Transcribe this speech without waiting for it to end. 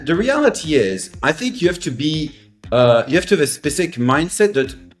The reality is, I think you have to have a specific mindset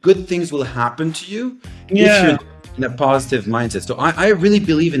that good things will happen to you if you're Yeah. in a positive mindset. So I really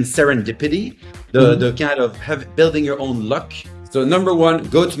believe in serendipity, Mhm. the kind of building your own luck. So number one,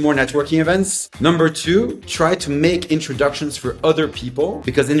 go to more networking events. Number two, try to make introductions for other people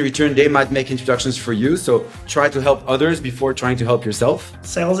because in return, they might make introductions for you. So try to help others before trying to help yourself.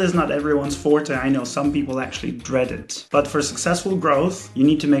 Sales is not everyone's forte. I know some people actually dread it. But for successful growth, you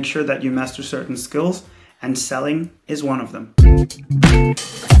need to make sure that you master certain skills, and selling is one of them.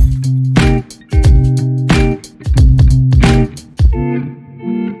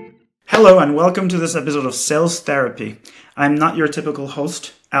 Hello, and welcome to this episode of Sales Therapy. I'm not your typical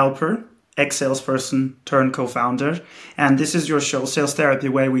host, Alper, ex-salesperson turned co-founder, and this is your show, Sales Therapy,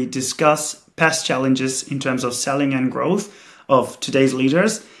 where we discuss past challenges in terms of selling and growth of today's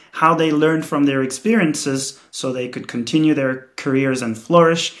leaders, how they learned from their experiences so they could continue their careers and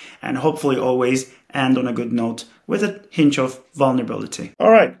flourish, and hopefully always end on a good note with a hint of vulnerability.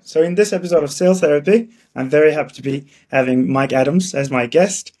 All right, so in this episode of Sales Therapy, I'm very happy to be having Mike Adams as my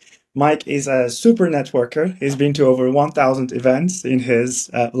guest. Mike is a super networker. He's been to over 1,000 events in his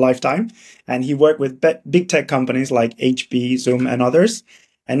lifetime, and he worked with big tech companies like HP, Zoom, and others.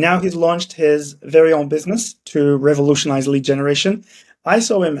 And now he's launched his very own business to revolutionize lead generation. I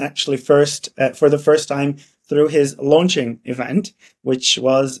saw him actually for the first time through his launching event, which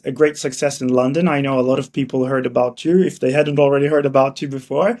was a great success in London. I know a lot of people heard about you if they hadn't already heard about you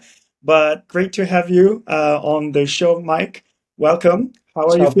before. But great to have you on the show, Mike. Welcome. How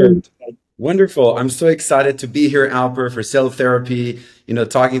are you Alper. feeling today? Wonderful. I'm so excited to be here, Alper, for Sales Therapy,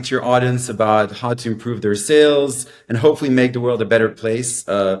 talking to your audience about how to improve their sales and hopefully make the world a better place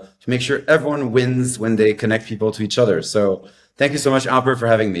to make sure everyone wins when they connect people to each other. So thank you so much, Alper, for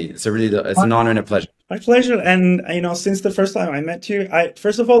having me. It's an honor and a pleasure. My pleasure. And since the first time I met you, I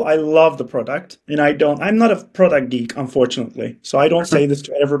first of all I love the product, and I'm not a product geek, unfortunately. So I don't say this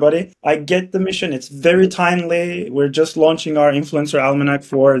to everybody. I get the mission. It's very timely. We're just launching our influencer almanac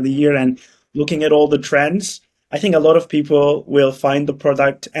for the year and looking at all the trends. I think a lot of people will find the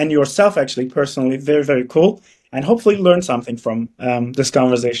product and yourself actually personally very, very cool, and hopefully learn something from this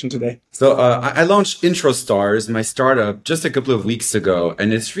conversation today. So I launched IntroStars, my startup, just a couple of weeks ago,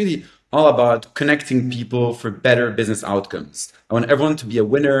 and it's really all about connecting people for better business outcomes. I want everyone to be a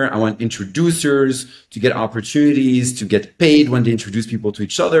winner. I want introducers to get opportunities, to get paid when they introduce people to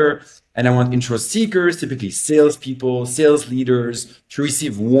each other. And I want intro seekers, typically salespeople, sales leaders, to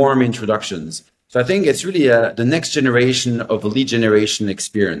receive warm introductions. So I think it's really the next generation of a lead generation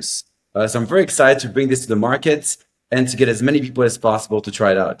experience. So I'm very excited to bring this to the market and to get as many people as possible to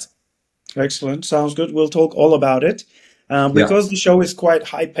try it out. Excellent. Sounds good. We'll talk all about it. Yeah. Because the show is quite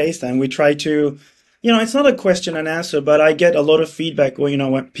high paced and we try to, it's not a question and answer, but I get a lot of feedback where,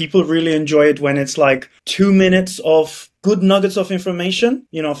 when people really enjoy it when it's like 2 minutes of good nuggets of information,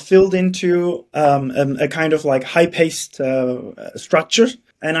 filled into a kind of like high paced structure.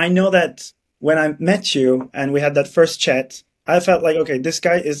 And I know that when I met you and we had that first chat, I felt like, okay, this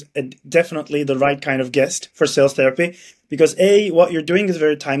guy is definitely the right kind of guest for Sales Therapy because what you're doing is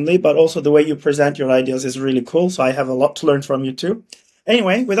very timely, but also the way you present your ideas is really cool. So I have a lot to learn from you too.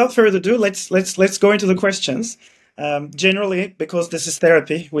 Anyway, without further ado, let's go into the questions. Generally, because this is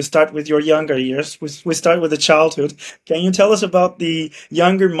therapy, we start with your younger years. We start with the childhood. Can you tell us about the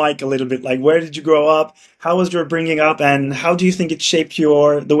younger Mike a little bit? Like, where did you grow up? How was your bringing up? And how do you think it shaped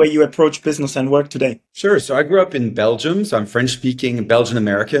the way you approach business and work today? Sure. So I grew up in Belgium. So I'm French speaking, Belgian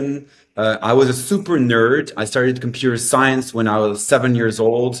American. I was a super nerd. I started computer science when I was 7 years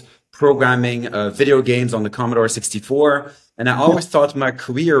old, programming video games on the Commodore 64. And I always thought my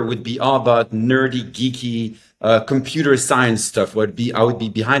career would be all about nerdy, geeky computer science stuff. I would be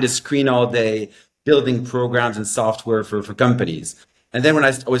behind a screen all day, building programs and software for companies. And then when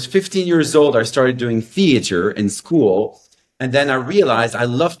I was 15 years old, I started doing theater in school. And then I realized I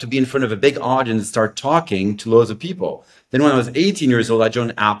loved to be in front of a big audience and start talking to loads of people. Then when I was 18 years old, I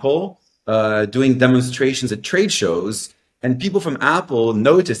joined Apple, doing demonstrations at trade shows. And people from Apple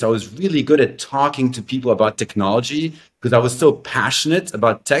noticed I was really good at talking to people about technology because I was so passionate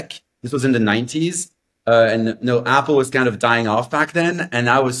about tech. This was in the 90s. And no, Apple was kind of dying off back then. And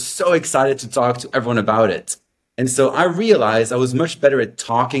I was so excited to talk to everyone about it. And so I realized I was much better at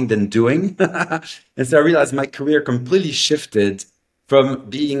talking than doing. And so I realized my career completely shifted from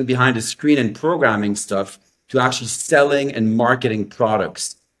being behind a screen and programming stuff to actually selling and marketing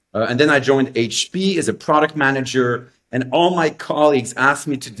products. And then I joined HP as a product manager. And all my colleagues asked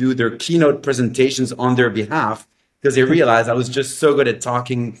me to do their keynote presentations on their behalf because they realized I was just so good at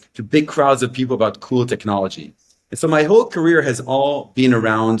talking to big crowds of people about cool technology. And so my whole career has all been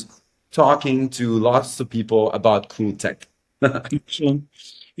around talking to lots of people about cool tech. Excellent.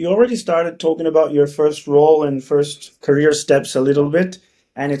 You already started talking about your first role and first career steps a little bit,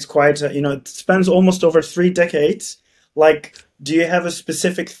 and it's quite, it spans almost over 3 decades. Like, do you have a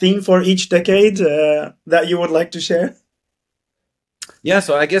specific theme for each decade that you would like to share? Yeah,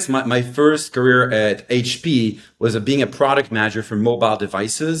 so I guess my first career at HP was being a product manager for mobile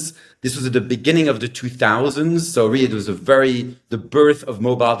devices. This was at the beginning of the 2000s. So really it was the birth of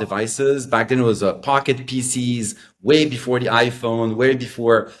mobile devices. Back then it was pocket PCs, way before the iPhone, way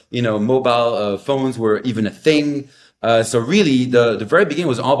before, mobile phones were even a thing. So really the very beginning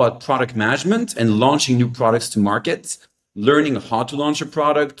was all about product management and launching new products to market, learning how to launch a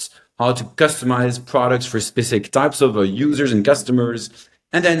product, how to customize products for specific types of users and customers,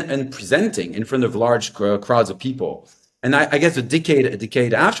 and presenting in front of large crowds of people. And I guess a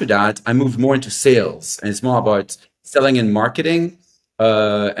decade after that, I moved more into sales, and it's more about selling and marketing.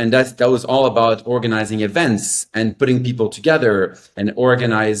 And that was all about organizing events and putting people together and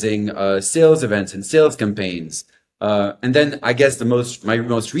organizing sales events and sales campaigns. And then I guess my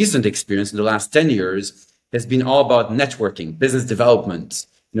most recent experience in the last 10 years has been all about networking, business development,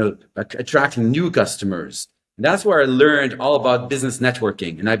 attracting new customers. And that's where I learned all about business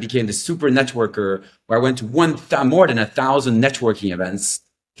networking. And I became the super networker where I went to more than 1,000 networking events,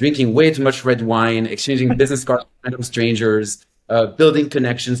 drinking way too much red wine, exchanging business cards with random strangers, building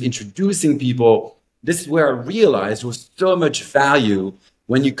connections, introducing people. This is where I realized there was so much value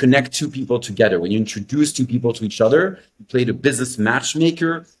when you connect two people together, when you introduce two people to each other, you play the business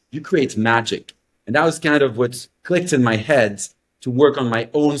matchmaker, you create magic. And that was kind of what clicked in my head to work on my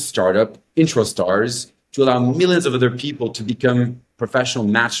own startup, IntroStars, to allow millions of other people to become professional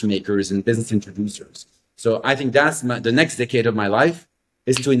matchmakers and business introducers. So I think that's the next decade of my life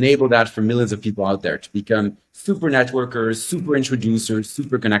is to enable that for millions of people out there to become super networkers, super introducers,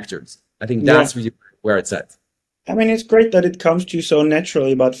 super connectors. I think Yeah. that's really where it's at. I mean, it's great that it comes to you so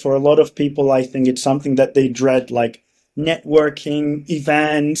naturally, but for a lot of people, I think it's something that they dread, like networking,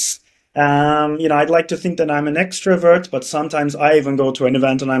 events. I'd like to think that I'm an extrovert, but sometimes I even go to an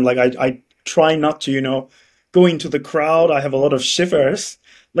event and I'm like, I try not to, go into the crowd. I have a lot of shivers.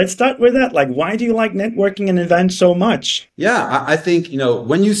 Let's start with that. Like, why do you like networking and events so much? Yeah, I think,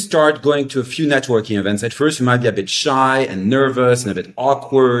 when you start going to a few networking events, at first you might be a bit shy and nervous and a bit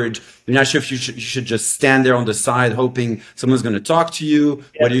awkward. You're not sure if you should just stand there on the side hoping someone's going to talk to you,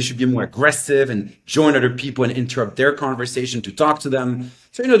 whether you should be more aggressive and join other people and interrupt their conversation to talk to them.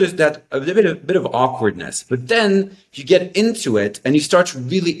 So, there's that a bit of awkwardness. But then you get into it and you start to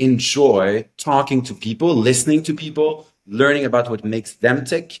really enjoy talking to people, listening to people, learning about what makes them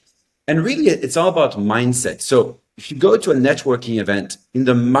tick. And really, it's all about mindset. So if you go to a networking event in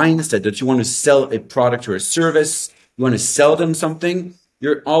the mindset that you want to sell a product or a service, you want to sell them something,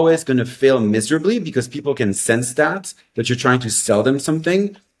 you're always going to fail miserably because people can sense that you're trying to sell them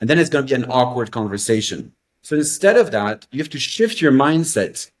something. And then it's going to be an awkward conversation. So instead of that, you have to shift your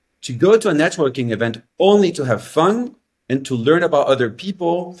mindset to go to a networking event only to have fun and to learn about other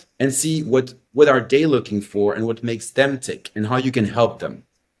people and see what are they looking for and what makes them tick and how you can help them.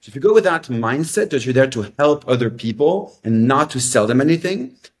 So if you go with that mindset that you're there to help other people and not to sell them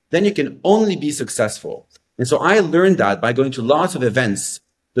anything, then you can only be successful. And so I learned that by going to lots of events,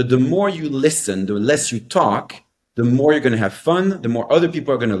 that the more you listen, the less you talk, the more you're going to have fun, the more other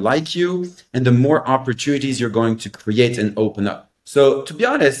people are going to like you, and the more opportunities you're going to create and open up. So to be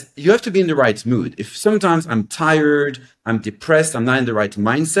honest, you have to be in the right mood. If sometimes I'm tired, I'm depressed, I'm not in the right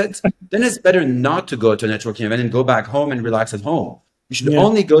mindset, then it's better not to go to a networking event and go back home and relax at home. You should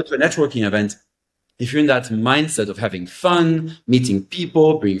only go to a networking event if you're in that mindset of having fun, meeting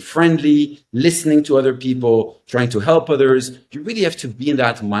people, being friendly, listening to other people, trying to help others. You really have to be in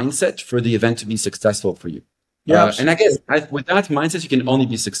that mindset for the event to be successful for you. Yeah. And I guess with that mindset, you can only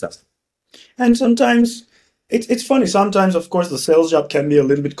be successful. And sometimes it's funny. Sometimes, of course, the sales job can be a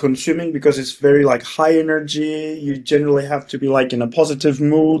little bit consuming because it's very like high energy. You generally have to be like in a positive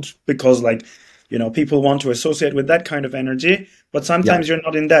mood because people want to associate with that kind of energy. But sometimes you're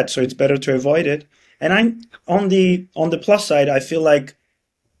not in that, so it's better to avoid it. And I'm on the plus side, I feel like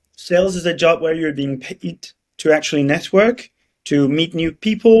sales is a job where you're being paid to actually network, to meet new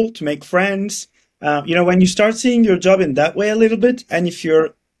people, to make friends. When you start seeing your job in that way a little bit, and if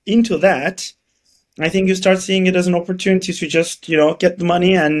you're into that, I think you start seeing it as an opportunity to just, get the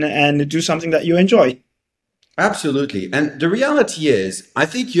money and do something that you enjoy. Absolutely. And the reality is, I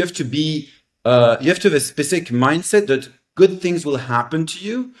think you have to have a specific mindset that good things will happen to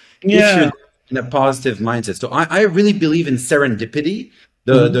you if you're in a positive mindset. So I really believe in serendipity,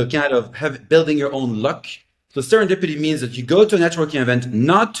 the kind of building your own luck. So serendipity means that you go to a networking event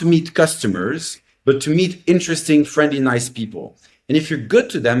not to meet customers, but to meet interesting, friendly, nice people. And if you're good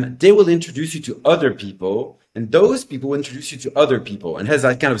to them, they will introduce you to other people, and those people will introduce you to other people, and has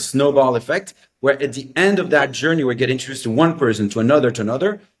that kind of snowball effect where at the end of that journey, where you get introduced to one person, to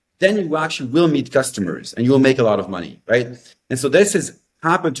another, then you actually will meet customers and you will make a lot of money, right? And so this has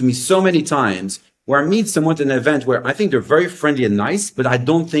happened to me so many times where I meet someone at an event where I think they're very friendly and nice, but I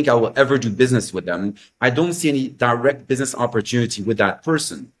don't think I will ever do business with them. I don't see any direct business opportunity with that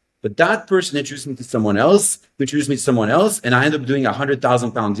person. But that person introduced me to someone else, who introduced me to someone else, and I end up doing a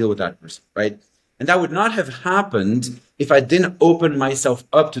 £100,000 deal with that person, right? And that would not have happened if I didn't open myself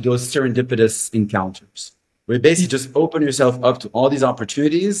up to those serendipitous encounters, where you basically just open yourself up to all these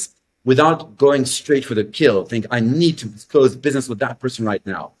opportunities without going straight for the kill. Think, I need to close business with that person right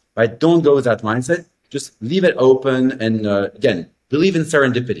now, right? Don't go with that mindset. Just leave it open. And again, believe in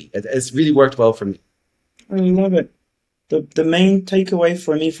serendipity. It's really worked well for me. I love it. The main takeaway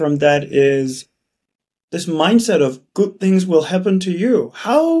for me from that is this mindset of good things will happen to you.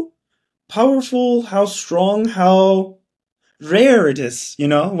 How powerful, how strong, how rare it is,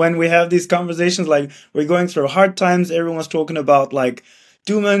 when we have these conversations, like we're going through hard times, everyone's talking about like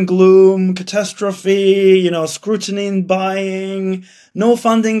doom and gloom, catastrophe, scrutiny in buying, no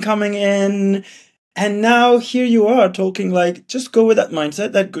funding coming in. And now here you are talking like, just go with that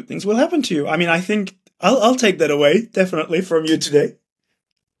mindset that good things will happen to you. I mean, I think I'll take that away, definitely, from you today.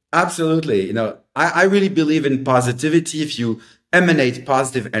 Absolutely. I really believe in positivity. If you emanate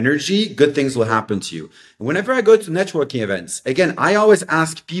positive energy, good things will happen to you. And whenever I go to networking events, again, I always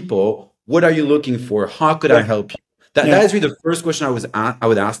ask people, what are you looking for? How could I help you? That is really the first question I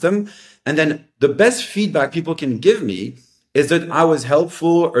would ask them. And then the best feedback people can give me is that I was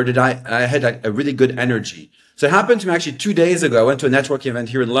helpful or that I had a really good energy. So it happened to me actually 2 days ago. I went to a networking event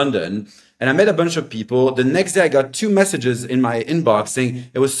here in London and I met a bunch of people. The next day I got 2 messages in my inbox saying,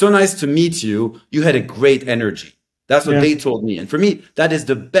 it was so nice to meet you. You had a great energy. That's what they told me. And for me, that is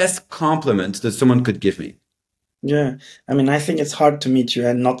the best compliment that someone could give me. Yeah. I mean, I think it's hard to meet you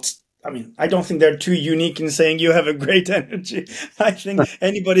and I don't think they're too unique in saying you have a great energy. I think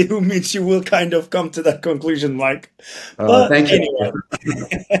anybody who meets you will kind of come to that conclusion, Mike. But thank you.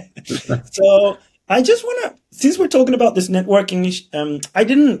 Anyway, so I just want to, since we're talking about this networking, I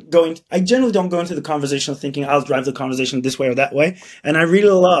generally don't go into the conversation thinking I'll drive the conversation this way or that way. And I really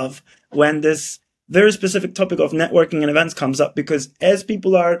love when this very specific topic of networking and events comes up, because as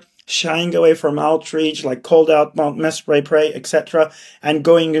people are shying away from outreach, like cold outbound, mass spray, pray, etc., and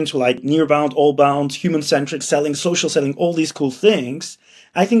going into like near-bound, all-bound, human-centric selling, social selling, all these cool things,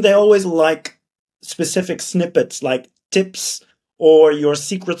 I think they always like specific snippets, like tips or your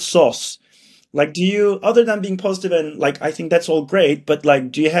secret sauce. Like, do you, other than being positive and like, I think that's all great, but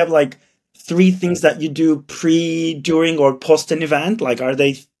like, do you have like 3 things that you do pre, during, or post an event? Like, are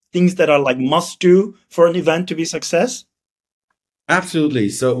they things that are like must do for an event to be success? Absolutely.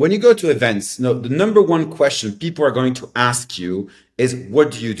 So when you go to events, the number one question people are going to ask you is,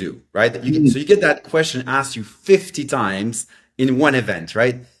 what do you do? Right? So you get that question asked you 50 times in one event,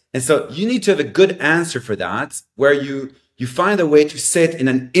 right? And so you need to have a good answer for that, where you find a way to say it in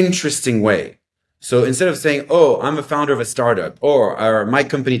an interesting way. So instead of saying, oh, I'm a founder of a startup, or my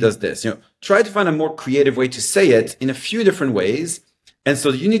company does this, try to find a more creative way to say it in a few different ways. And so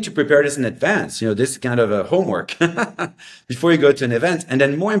you need to prepare this in advance, this kind of a homework before you go to an event. And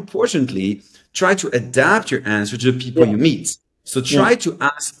then more importantly, try to adapt your answer to the people you meet. So try to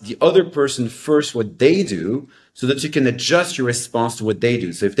ask the other person first what they do so that you can adjust your response to what they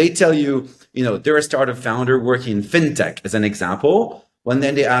do. So if they tell you, they're a startup founder working in fintech as an example, when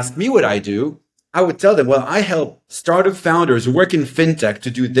then they ask me what I do, I would tell them, well, I help startup founders work in fintech to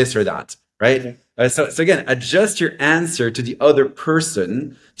do this or that, right? So again, adjust your answer to the other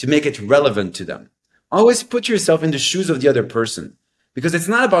person to make it relevant to them. Always put yourself in the shoes of the other person, because it's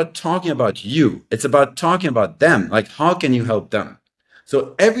not about talking about you. It's about talking about them. Like, how can you help them?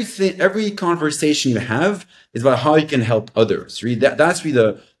 So every conversation you have is about how you can help others. Really, that's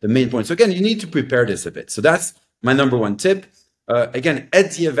really the main point. So again, you need to prepare this a bit. So that's my number one tip. Again,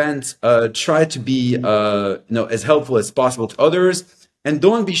 at the event, try to be as helpful as possible to others. And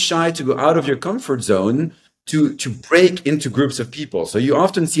don't be shy to go out of your comfort zone to break into groups of people. So you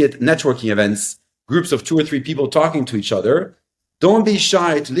often see at networking events, groups of 2 or 3 people talking to each other. Don't be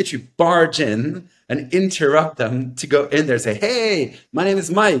shy to literally barge in and interrupt them, to go in there and say, hey, my name is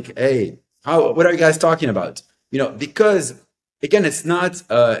Mike. Hey, what are you guys talking about? Because again, it's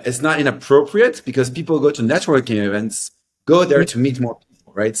not inappropriate, because people go to networking events, go there to meet more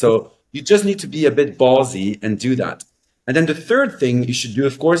people, right? So you just need to be a bit ballsy and do that. And then the third thing you should do,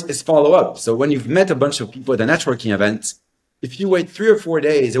 of course, is follow up. So when you've met a bunch of people at a networking event, if you wait 3 or 4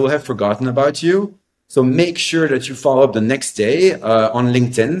 days, they will have forgotten about you. So make sure that you follow up the next day on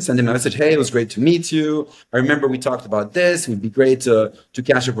LinkedIn. Send them a message. Hey, it was great to meet you. I remember we talked about this. It would be great to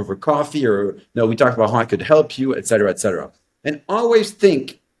catch up over coffee, or we talked about how I could help you, et cetera, et cetera. And always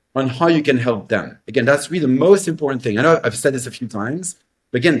think on how you can help them. Again, that's really the most important thing. I know I've said this a few times,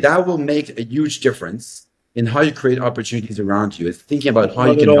 but again, that will make a huge difference in how you create opportunities around you. It's thinking about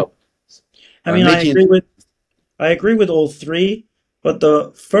how you can help. I mean, I agree with all three. But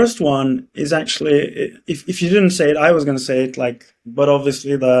the first one is actually, if you didn't say it, I was going to say it. But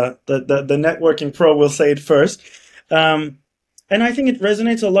obviously the networking pro will say it first. And I think it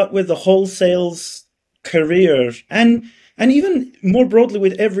resonates a lot with the whole sales career, and even more broadly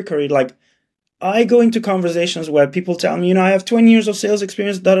with every career. Like, I go into conversations where people tell me, I have 20 years of sales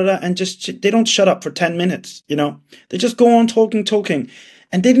experience, and just they don't shut up for 10 minutes. They just go on talking.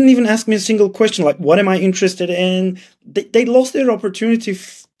 And they didn't even ask me a single question, like, what am I interested in? They lost their opportunity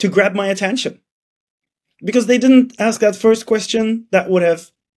to grab my attention because they didn't ask that first question that would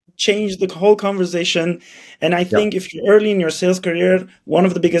have changed the whole conversation. And I think if you're early in your sales career, one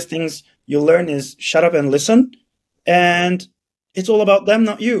of the biggest things you'll learn is shut up and listen. And it's all about them,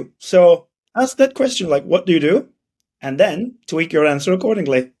 not you. So ask that question, like, what do you do? And then tweak your answer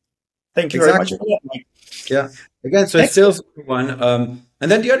accordingly. Thank you very much for that, Mike. Yeah. Again, so it's sales one. And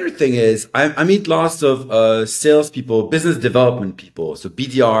then the other thing is I meet lots of salespeople, business development people. So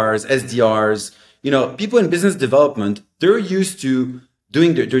BDRs, SDRs, people in business development, they're used to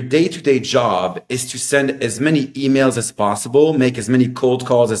doing their day-to-day job is to send as many emails as possible, make as many cold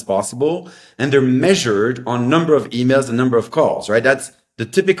calls as possible. And they're measured on number of emails and number of calls, right? That's the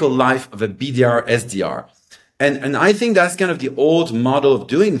typical life of a BDR, SDR. And I think that's kind of the old model of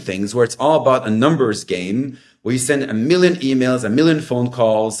doing things where it's all about a numbers game, where you send 1 million emails, 1 million phone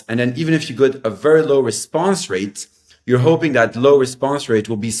calls. And then even if you get a very low response rate, you're hoping that low response rate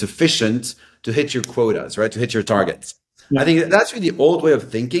will be sufficient to hit your quotas, right? To hit your targets. Yeah. I think that's really the old way of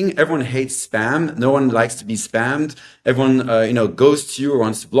thinking. Everyone hates spam. No one likes to be spammed. Everyone, ghosts you or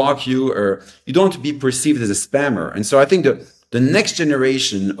wants to block you, or you don't want to be perceived as a spammer. And so I think the next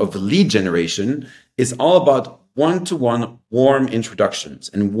generation of lead generation is all about one-to-one warm introductions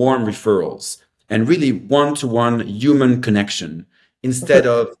and warm referrals and really one-to-one human connection instead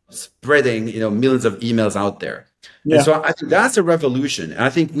of spreading, millions of emails out there. Yeah. And so I think that's a revolution. And I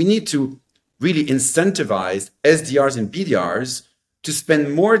think we need to really incentivize SDRs and BDRs to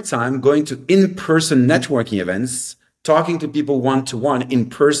spend more time going to in-person networking events, talking to people one-to-one in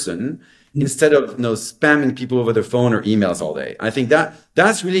person, instead of spamming people over the phone or emails all day. I think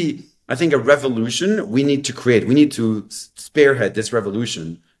that's really, a revolution we need to create. We need to spearhead this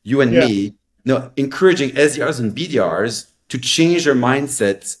revolution, you and me, encouraging SDRs and BDRs to change their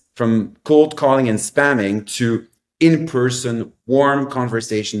mindsets from cold calling and spamming to in-person, warm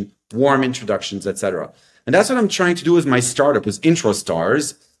conversation, warm introductions, etc. And that's what I'm trying to do with my startup, with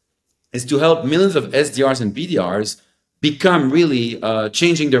IntroStars, is to help millions of SDRs and BDRs become really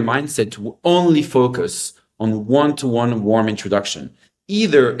changing their mindset to only focus on one-to-one warm introduction,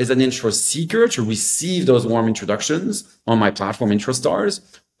 either as an intro seeker to receive those warm introductions on my platform, IntroStars,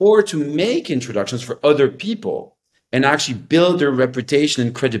 or to make introductions for other people and actually build their reputation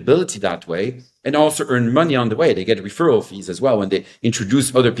and credibility that way, and also earn money on the way. They get referral fees as well when they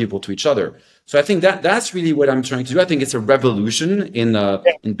introduce other people to each other. So I think that's really what I'm trying to do. I think it's a revolution in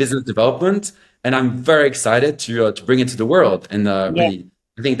business development, and I'm very excited to bring it to the world. And really,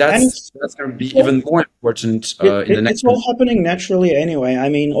 I think that's going to be even more important in the next. It's all happening naturally anyway. I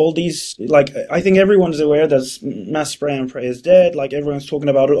mean, all these, I think everyone's aware that mass spray and pray is dead. Like, everyone's talking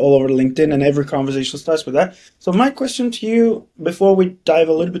about it all over LinkedIn, and every conversation starts with that. So my question to you, before we dive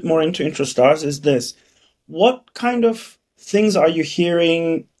a little bit more into IntroStars, is this: what kind of things are you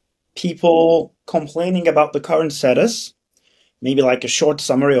hearing people complaining about the current status? Maybe like a short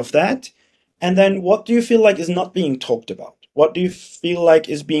summary of that. And then what do you feel like is not being talked about? What do you feel like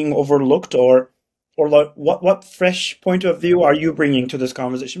is being overlooked, or like what fresh point of view are you bringing to this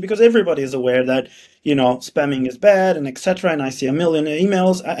conversation? Because everybody is aware that, spamming is bad and etc. And I see 1 million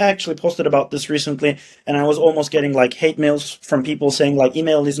emails. I actually posted about this recently, and I was almost getting like hate mails from people saying like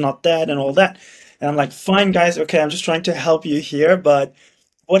email is not dead and all that. And I'm like, fine guys, okay, I'm just trying to help you here, but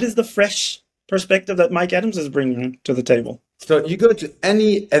what is the fresh perspective that Mike Adams is bringing to the table? So you go to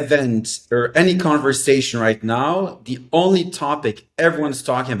any event or any conversation right now, the only topic everyone's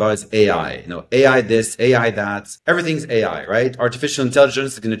talking about is AI. AI this, AI that, everything's AI, right? Artificial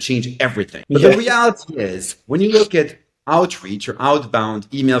intelligence is going to change everything. But the reality is, when you look at outreach or outbound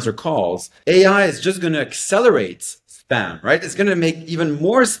emails or calls, AI is just going to accelerate spam, right? It's going to make even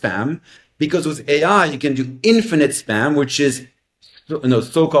more spam because with AI, you can do infinite spam, which is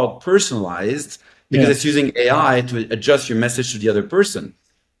so-called personalized because it's using AI to adjust your message to the other person.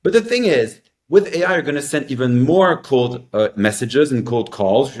 But the thing is, with AI, you're going to send even more cold messages and cold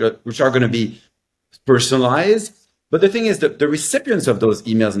calls, which are going to be personalized. But the thing is that the recipients of those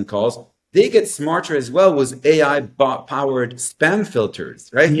emails and calls, they get smarter as well with AI powered spam filters,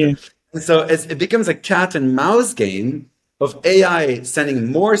 right? Yeah. And so it becomes a cat and mouse game of AI sending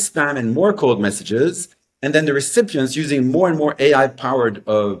more spam and more cold messages, and then the recipients using more and more AI powered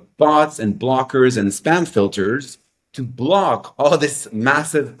bots and blockers and spam filters to block all this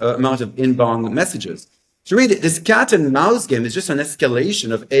massive amount of inbound messages. So really, this cat and mouse game is just an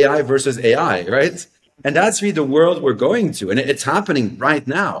escalation of AI versus AI, right? And that's really the world we're going to. And it's happening right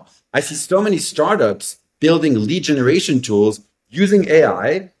now. I see so many startups building lead generation tools using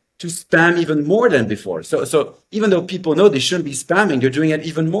AI to spam even more than before. So even though people know they shouldn't be spamming, they're doing it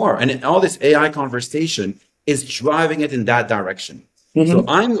even more. And all this AI conversation is driving it in that direction. So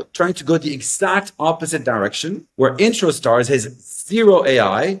I'm trying to go the exact opposite direction where IntroStars has zero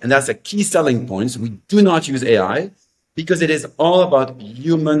AI, and that's a key selling point. So we do not use AI because it is all about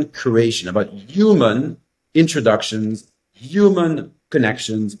human creation, about human introductions, human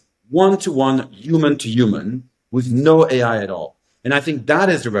connections, one-to-one, human to human, with no AI at all. And I think that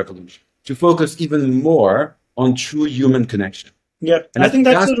is the revolution, to focus even more on true human connection. Yeah, And I think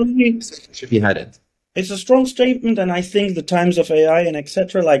that's a really should be headed. It's a strong statement, and I think the times of AI and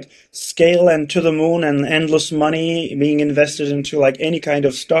etc. like scale and to the moon and endless money being invested into like any kind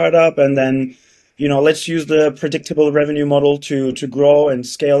of startup, and then let's use the predictable revenue model to grow and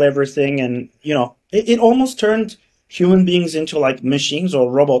scale everything, and it almost turned human beings into like machines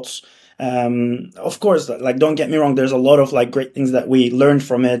or robots. Of course, like don't get me wrong, there's a lot of like great things that we learned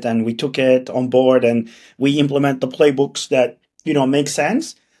from it, and we took it on board, and we implement the playbooks that make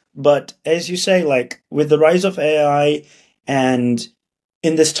sense. But as you say, like with the rise of AI and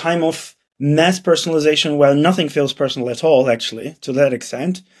in this time of mass personalization where nothing feels personal at all, actually, to that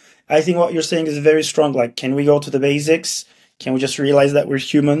extent, I think what you're saying is very strong. Like, can we go to the basics? Can we just realize that we're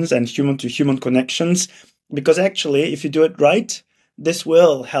humans and human to human connections? Because actually, if you do it right, this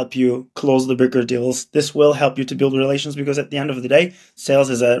will help you close the bigger deals. This will help you to build relations, because at the end of the day, sales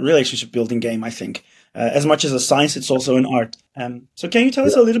is a relationship building game, I think. As much as a science, it's also an art. So can you tell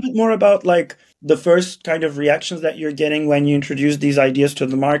us a little bit more about like the first kind of reactions that you're getting when you introduce these ideas to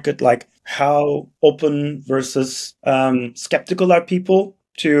the market? Like how open versus skeptical are people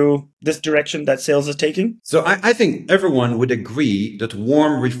to this direction that sales is taking? So I think everyone would agree that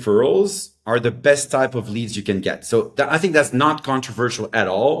warm referrals are the best type of leads you can get. So I think that's not controversial at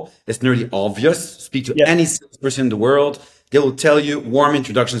all. It's nearly obvious. Speak to any salesperson in the world, they will tell you warm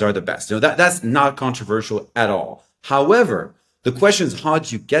introductions are the best. That's not controversial at all. However, the question is, how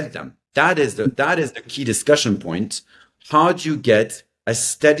do you get them? That is the key discussion point. How do you get a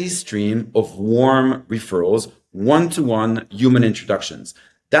steady stream of warm referrals, one-to-one human introductions?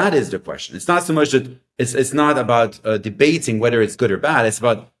 That is the question. It's not so much that it's not about debating whether it's good or bad. It's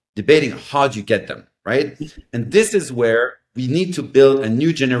about debating how do you get them, right? And this is where we need to build a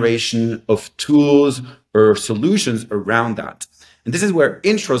new generation of tools or solutions around that. And this is where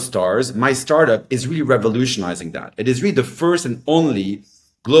IntroStars, my startup, is really revolutionizing that. It is really the first and only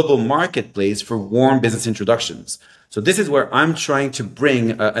global marketplace for warm business introductions. So this is where I'm trying to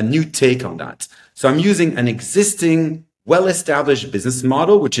bring a new take on that. So I'm using an existing, well-established business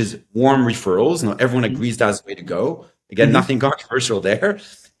model, which is warm referrals. Now, everyone agrees that's the way to go. Again, nothing controversial there.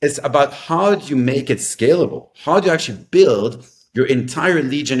 It's about how do you make it scalable? How do you actually build your entire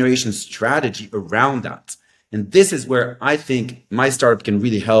lead generation strategy around that? And this is where I think my startup can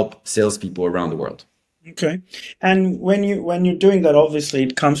really help salespeople around the world. Okay. And when you're doing that, obviously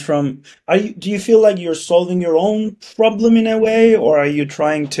it comes from, do you feel like you're solving your own problem in a way, or are you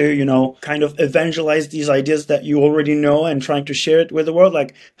trying to, kind of evangelize these ideas that you already know and trying to share it with the world?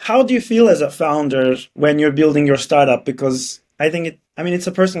 Like, how do you feel as a founder when you're building your startup? Because I think it's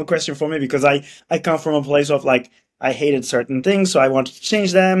a personal question for me, because I come from a place of like, I hated certain things, so I wanted to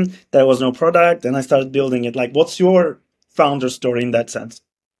change them. There was no product, and I started building it. Like, what's your founder story in that sense?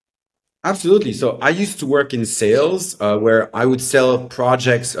 Absolutely. So I used to work in sales where I would sell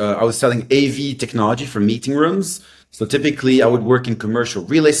projects. I was selling AV technology for meeting rooms. So typically I would work in commercial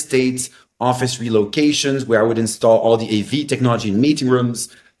real estate, office relocations, where I would install all the AV technology in meeting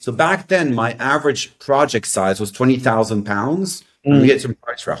rooms. So back then, my average project size was 20,000 pounds. And we get some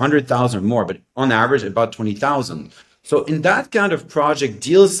projects for 100,000 or more, but on average, about 20,000. So in that kind of project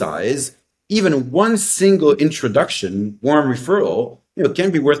deal size, even one single introduction, warm referral,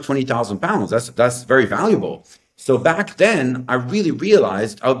 can be worth 20,000 pounds. That's very valuable. So back then, I really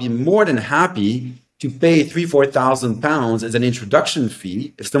realized I would be more than happy to pay £3,000-4,000 as an introduction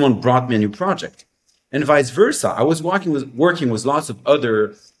fee if someone brought me a new project. And vice versa. I was working with lots of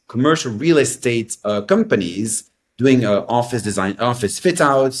other commercial real estate companies doing office design, office fit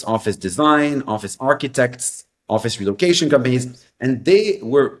outs, office design, office architects, office relocation companies. And they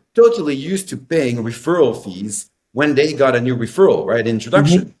were totally used to paying referral fees when they got a new referral, right?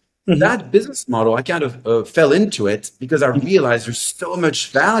 Introduction. That business model, I kind of fell into it because I realized there's so much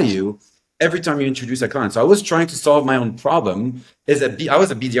value every time you introduce a client. So I was trying to solve my own problem. I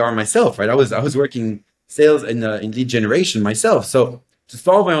was a BDR myself, right? I was working sales in lead generation myself. So to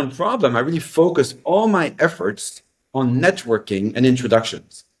solve my own problem, I really focused all my efforts on networking and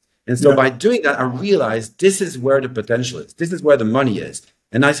introductions. And so by doing that, I realized this is where the potential is. This is where the money is.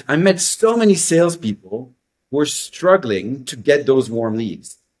 And I met so many salespeople who were struggling to get those warm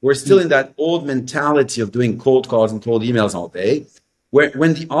leads. We're still in that old mentality of doing cold calls and cold emails all day,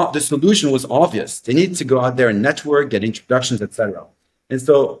 when the solution was obvious. They needed to go out there and network, get introductions, etc. And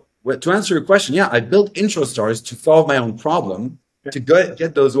so to answer your question, yeah, I built IntroStars to solve my own problem, to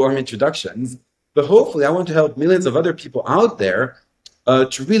get those warm introductions. But hopefully I want to help millions of other people out there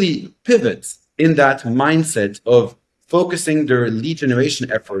to really pivot in that mindset of focusing their lead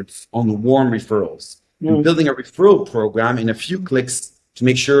generation efforts on warm referrals and building a referral program in a few clicks to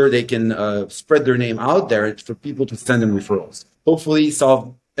make sure they can spread their name out there for people to send them referrals. Hopefully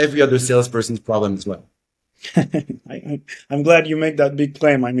solve every other salesperson's problem as well. I'm glad you make that big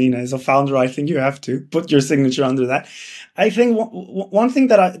claim. I mean, as a founder, I think you have to put your signature under that. I think one thing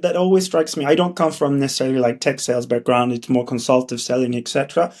that always strikes me, I don't come from necessarily like tech sales background. It's more consultative selling,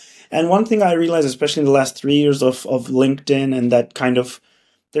 etc. And one thing I realized, especially in the last 3 years of LinkedIn and that kind of,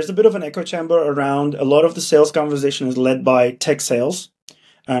 there's a bit of an echo chamber around a lot of the sales conversation is led by tech sales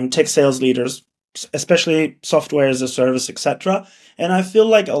leaders, especially software as a service, etc. And I feel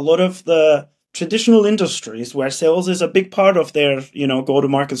like a lot of the traditional industries where sales is a big part of their,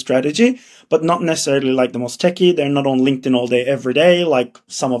 go-to-market strategy, but not necessarily like the most techy. They're not on LinkedIn all day, every day, like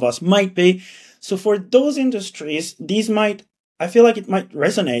some of us might be. So for those industries, I feel like it might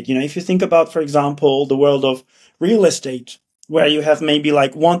resonate. If you think about, for example, the world of real estate, where you have maybe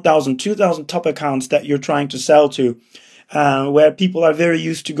like 1,000, 2,000 top accounts that you're trying to sell to, where people are very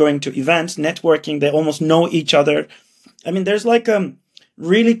used to going to events, networking, they almost know each other. I mean, there's like a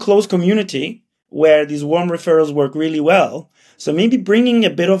really close community where these warm referrals work really well. So maybe bringing a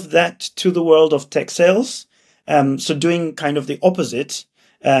bit of that to the world of tech sales. So doing kind of the opposite,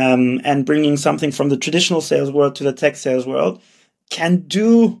 and bringing something from the traditional sales world to the tech sales world can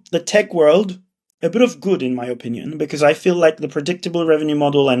do the tech world a bit of good, in my opinion, because I feel like the predictable revenue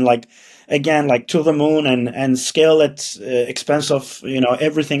model and like to the moon and scale at expense of,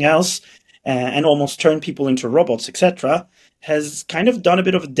 everything else, and almost turn people into robots, etc., has kind of done a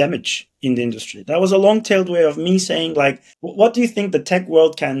bit of damage in the industry. That was a long-tailed way of me saying, like, what do you think the tech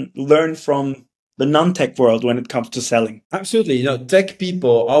world can learn from the non-tech world when it comes to selling? Absolutely. Tech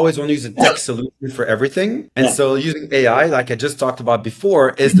people always want to use a tech solution for everything. And so using AI, like I just talked about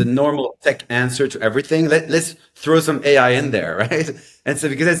before, is the normal tech answer to everything. Let's throw some AI in there, right? And so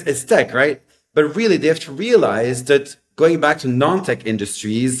because it's tech, right? But really, they have to realize that going back to non-tech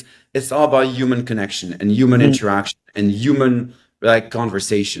industries, it's all about human connection and human interaction and human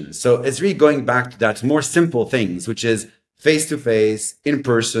conversation. So it's really going back to that more simple things, which is face-to-face, in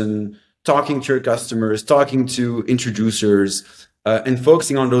person, talking to your customers, talking to introducers, and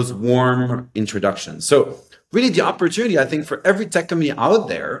focusing on those warm introductions. So really the opportunity, I think, for every tech company out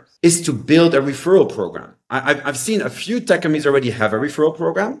there is to build a referral program. I've seen a few tech companies already have a referral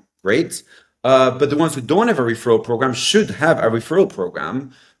program, great. But the ones who don't have a referral program should have a referral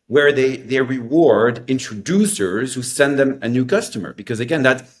program where they reward introducers who send them a new customer. Because again,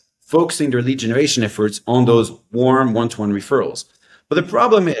 that's focusing their lead generation efforts on those warm one-to-one referrals. But the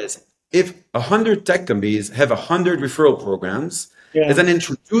problem is, if 100 tech companies have 100 referral programs, as an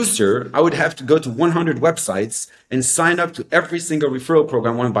introducer, I would have to go to 100 websites and sign up to every single referral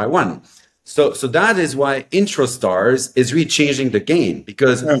program one by one. So that is why IntroStars is really changing the game,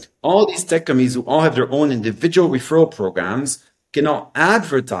 because all these tech companies who all have their own individual referral programs can now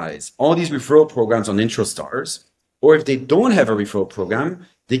advertise all these referral programs on IntroStars. Or if they don't have a referral program,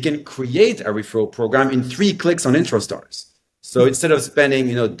 they can create a referral program in 3 clicks on IntroStars. So instead of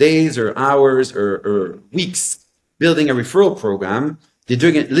spending, days or hours or weeks building a referral program, they're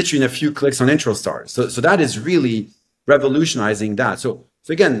doing it literally in a few clicks on IntroStars. So that is really revolutionizing that. So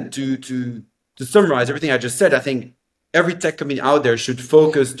again, to summarize everything I just said, I think every tech company out there should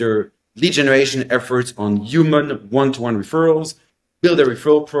focus their lead generation efforts on human one-to-one referrals, build a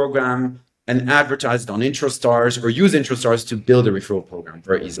referral program, and advertise it on IntroStars or use IntroStars to build a referral program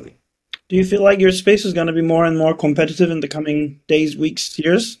very easily. Do you feel like your space is going to be more and more competitive in the coming days, weeks,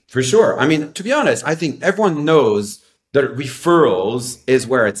 years? For sure. I mean, to be honest, I think everyone knows that referrals is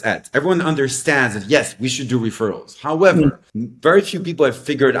where it's at. Everyone understands that, yes, we should do referrals. However, very few people have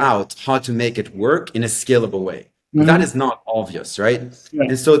figured out how to make it work in a scalable way. That is not obvious, right? Yeah.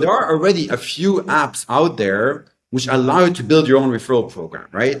 And so there are already a few apps out there which allow you to build your own referral program,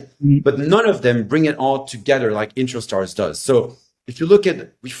 right? But none of them bring it all together like IntroStars does. So if you look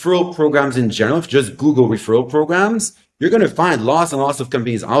at referral programs in general, if you just Google referral programs, you're going to find lots and lots of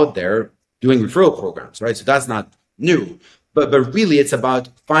companies out there doing referral programs, right? So that's not new, but really it's about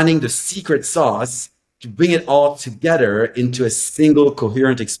finding the secret sauce to bring it all together into a single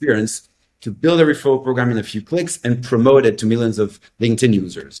coherent experience to build a referral program in a few clicks and promote it to millions of LinkedIn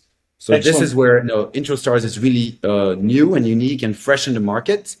users. So Excellent. This is where IntroStars is really new and unique and fresh in the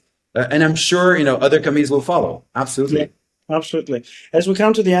market. And I'm sure other companies will follow. Absolutely. Yeah. Absolutely. As we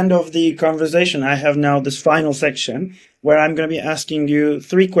come to the end of the conversation, I have now this final section where I'm going to be asking you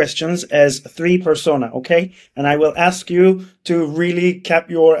 3 questions as 3 persona, okay? And I will ask you to really cap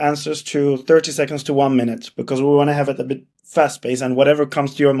your answers to 30 seconds to 1 minute because we want to have it a bit fast paced and whatever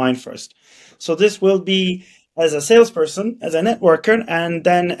comes to your mind first. So this will be as a salesperson, as a networker, and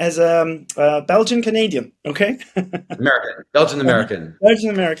then as a Belgian Canadian, okay? Belgian American.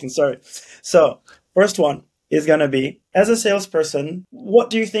 Belgian American, sorry. So first one is going to be, as a salesperson, what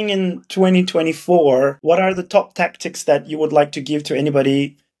do you think in 2024, what are the top tactics that you would like to give to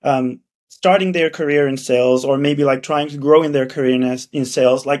anybody starting their career in sales or maybe like trying to grow in their career in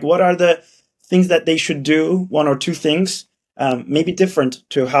sales? Like what are the things that they should do, 1 or 2 things, maybe different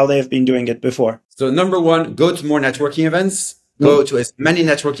to how they have been doing it before? So number 1, go to more networking events. Go to as many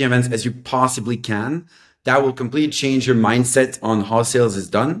networking events as you possibly can. That will completely change your mindset on how sales is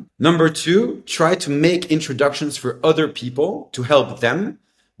done. Number 2, try to make introductions for other people to help them,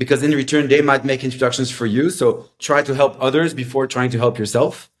 because in return, they might make introductions for you. So try to help others before trying to help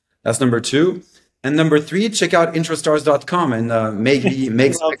yourself. That's number 2. And number 3, check out introstars.com and maybe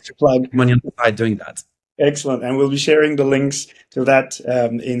make some extra money on the side doing that. Excellent. And we'll be sharing the links to that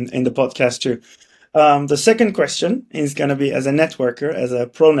in the podcast too. The second question is going to be, as a networker, as a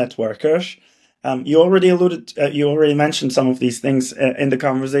pro networker, you already mentioned some of these things in the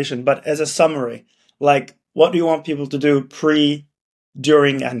conversation, but as a summary, like what do you want people to do pre,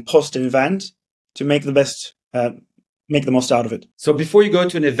 during, and post an event to make the most out of it? So before you go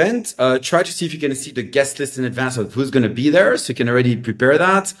to an event, try to see if you can see the guest list in advance of who's going to be there, so you can already prepare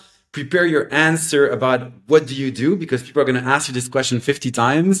that. Prepare your answer about what do you do, because people are going to ask you this question 50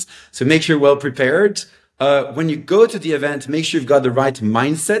 times. So make sure you're well prepared. When you go to the event, make sure you've got the right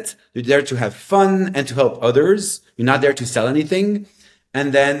mindset. You're there to have fun and to help others. You're not there to sell anything.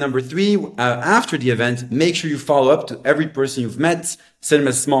 And then number 3, after the event, make sure you follow up to every person you've met. Send them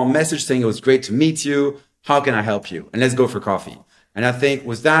a small message saying it was great to meet you. How can I help you? And let's go for coffee. And I think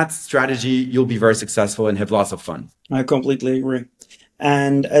with that strategy, you'll be very successful and have lots of fun. I completely agree.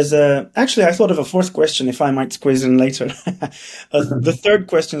 And actually, I thought of a 4th question, if I might squeeze in later. The 3rd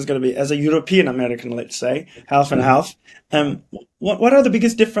question is going to be, as a European American, let's say, half and half, what are the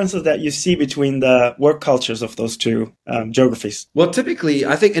biggest differences that you see between the work cultures of those 2 geographies? Well, typically,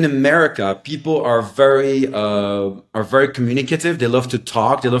 I think in America, people are very communicative. They love to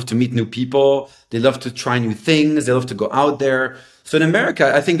talk. They love to meet new people. They love to try new things. They love to go out there. So in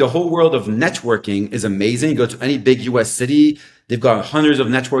America, I think the whole world of networking is amazing. You go to any big US city, they've got hundreds of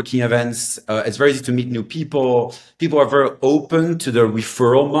networking events. It's very easy to meet new people. People are very open to the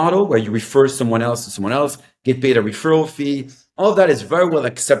referral model, where you refer someone else to someone else, get paid a referral fee. All of that is very well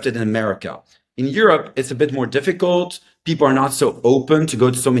accepted in America. In Europe, it's a bit more difficult. People are not so open to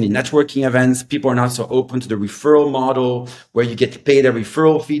go to so many networking events. People are not so open to the referral model where you get paid a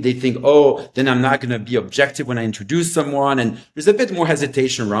referral fee. They think, oh, then I'm not going to be objective when I introduce someone. And there's a bit more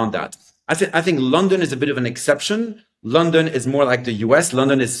hesitation around that. I think London is a bit of an exception. London is more like the US.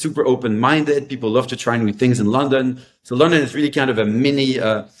 London is super open-minded. People love to try new things in London. So London is really kind of a mini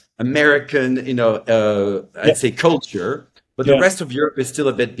American, I'd say culture. But the rest of Europe is still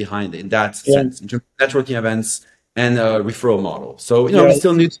a bit behind in that sense, in terms of networking events and referral model. So, we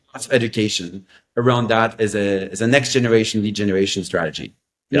still need lots of education around that as a next generation, lead generation strategy.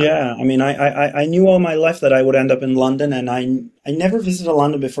 Yeah. I mean, I knew all my life that I would end up in London, and I never visited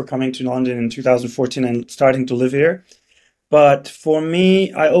London before coming to London in 2014 and starting to live here. But for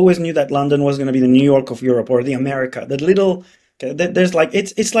me, I always knew that London was going to be the New York of Europe, or the America. There's like,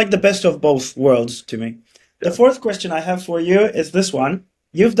 it's like the best of both worlds to me. The 4th question I have for you is this one.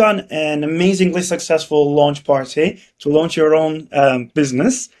 You've done an amazingly successful launch party to launch your own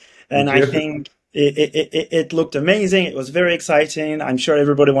business. And I think it looked amazing. It was very exciting. I'm sure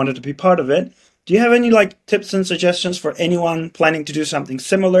everybody wanted to be part of it. Do you have any like tips and suggestions for anyone planning to do something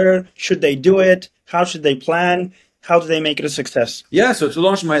similar? Should they do it? How should they plan? How do they make it a success? Yeah, so to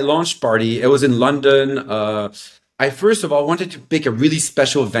launch my launch party, it was in London. I first of all wanted to pick a really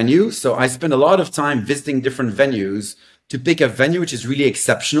special venue. So I spent a lot of time visiting different venues to pick a venue which is really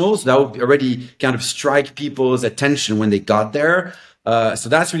exceptional. So that would already kind of strike people's attention when they got there. So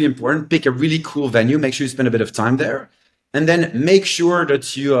that's really important. Pick a really cool venue. Make sure you spend a bit of time there. And then make sure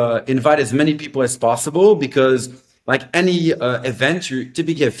that you invite as many people as possible, because like any event, you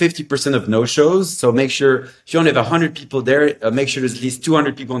typically have 50% of no-shows. So make sure if you only have 100 people there, make sure there's at least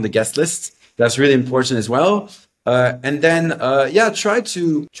 200 people on the guest list. That's really important as well. And then, try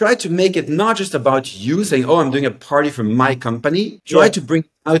to make it not just about you saying, oh, I'm doing a party for my company. Try to bring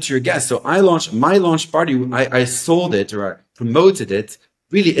out your guests. So I launched my launch party. I sold it, or I promoted it,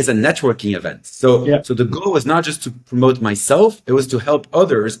 really is a networking event. So the goal was not just to promote myself, it was to help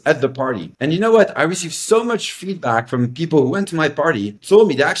others at the party. And you know what? I received so much feedback from people who went to my party, told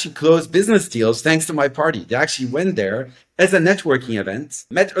me they actually closed business deals thanks to my party. They actually went there as a networking event,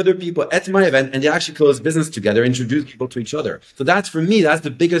 met other people at my event, and they actually closed business together, introduced people to each other. So that's, for me, that's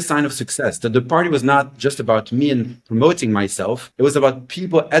the biggest sign of success, that the party was not just about me and promoting myself. It was about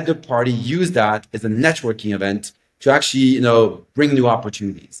people at the party use that as a networking event to actually, bring new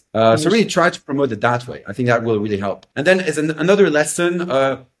opportunities. So really try to promote it that way. I think that will really help. And then as another lesson,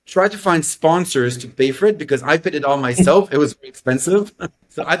 try to find sponsors to pay for it, because I paid it all myself. It was very expensive.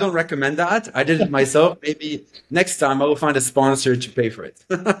 So I don't recommend that. I did it myself. Maybe next time I will find a sponsor to pay for it.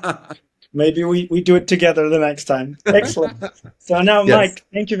 Maybe we do it together the next time. Excellent. So now, Yes. Mike,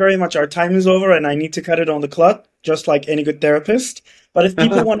 thank you very much. Our time is over and I need to cut it on the clock, just like any good therapist. But if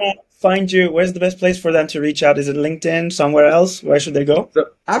people want to find you, where's the best place for them to reach out? Is it LinkedIn, somewhere else? Where should they go? So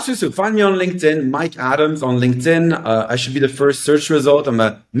absolutely. Find me on LinkedIn, Mike Adams on LinkedIn. I should be the first search result. I'm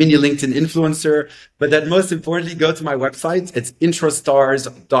a mini LinkedIn influencer. But then most importantly, go to my website. It's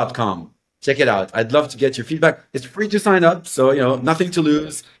introstars.com. Check it out. I'd love to get your feedback. It's free to sign up. So, nothing to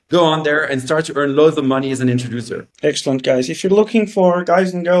lose. Go on there and start to earn loads of money as an introducer. Excellent, guys. If you're looking for,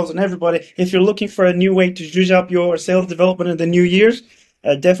 guys and girls and everybody, if you're looking for a new way to juice up your sales development in the new years,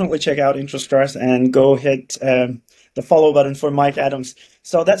 definitely check out IntroStars and go hit the follow button for Mike Adams.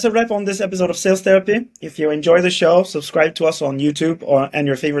 So that's a wrap on this episode of Sales Therapy. If you enjoy the show, subscribe to us on YouTube and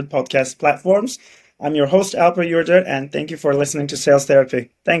your favorite podcast platforms. I'm your host, Alper Yurder, and thank you for listening to Sales Therapy.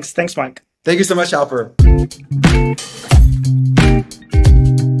 Thanks, Mike. Thank you so much, Alper.